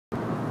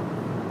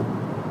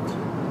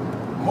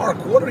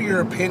Mark, what are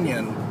your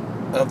opinion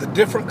of the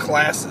different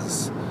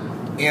classes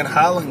in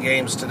Highland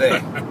games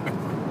today?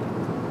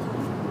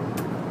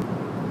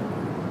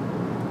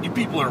 You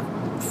people are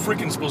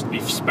freaking supposed to be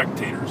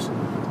spectators.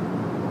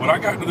 When I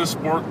got into this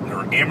sport, there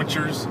were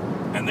amateurs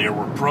and there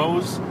were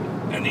pros,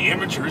 and the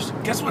amateurs,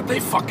 guess what they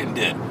fucking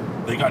did?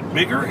 They got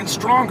bigger and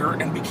stronger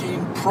and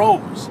became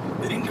pros.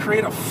 They didn't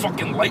create a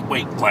fucking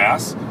lightweight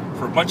class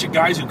for a bunch of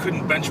guys who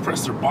couldn't bench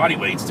press their body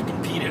weights to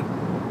compete in.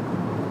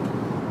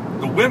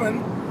 The women,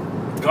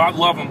 God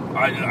love them,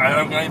 I don't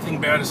have anything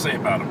bad to say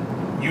about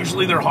them.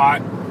 Usually they're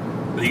hot.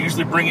 They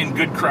usually bring in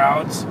good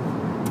crowds.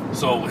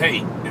 So,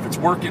 hey, if it's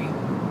working,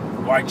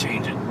 why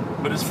change it?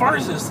 But as far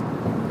as this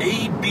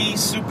A, B,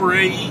 Super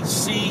A,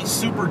 C,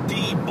 Super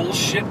D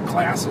bullshit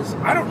classes,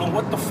 I don't know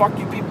what the fuck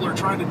you people are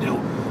trying to do.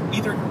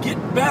 Either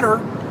get better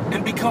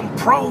and become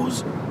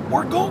pros,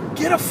 or go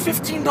get a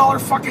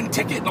 $15 fucking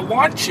ticket in a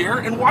lawn chair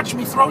and watch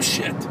me throw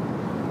shit.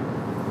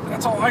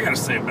 That's all I gotta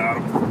say about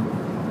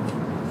them.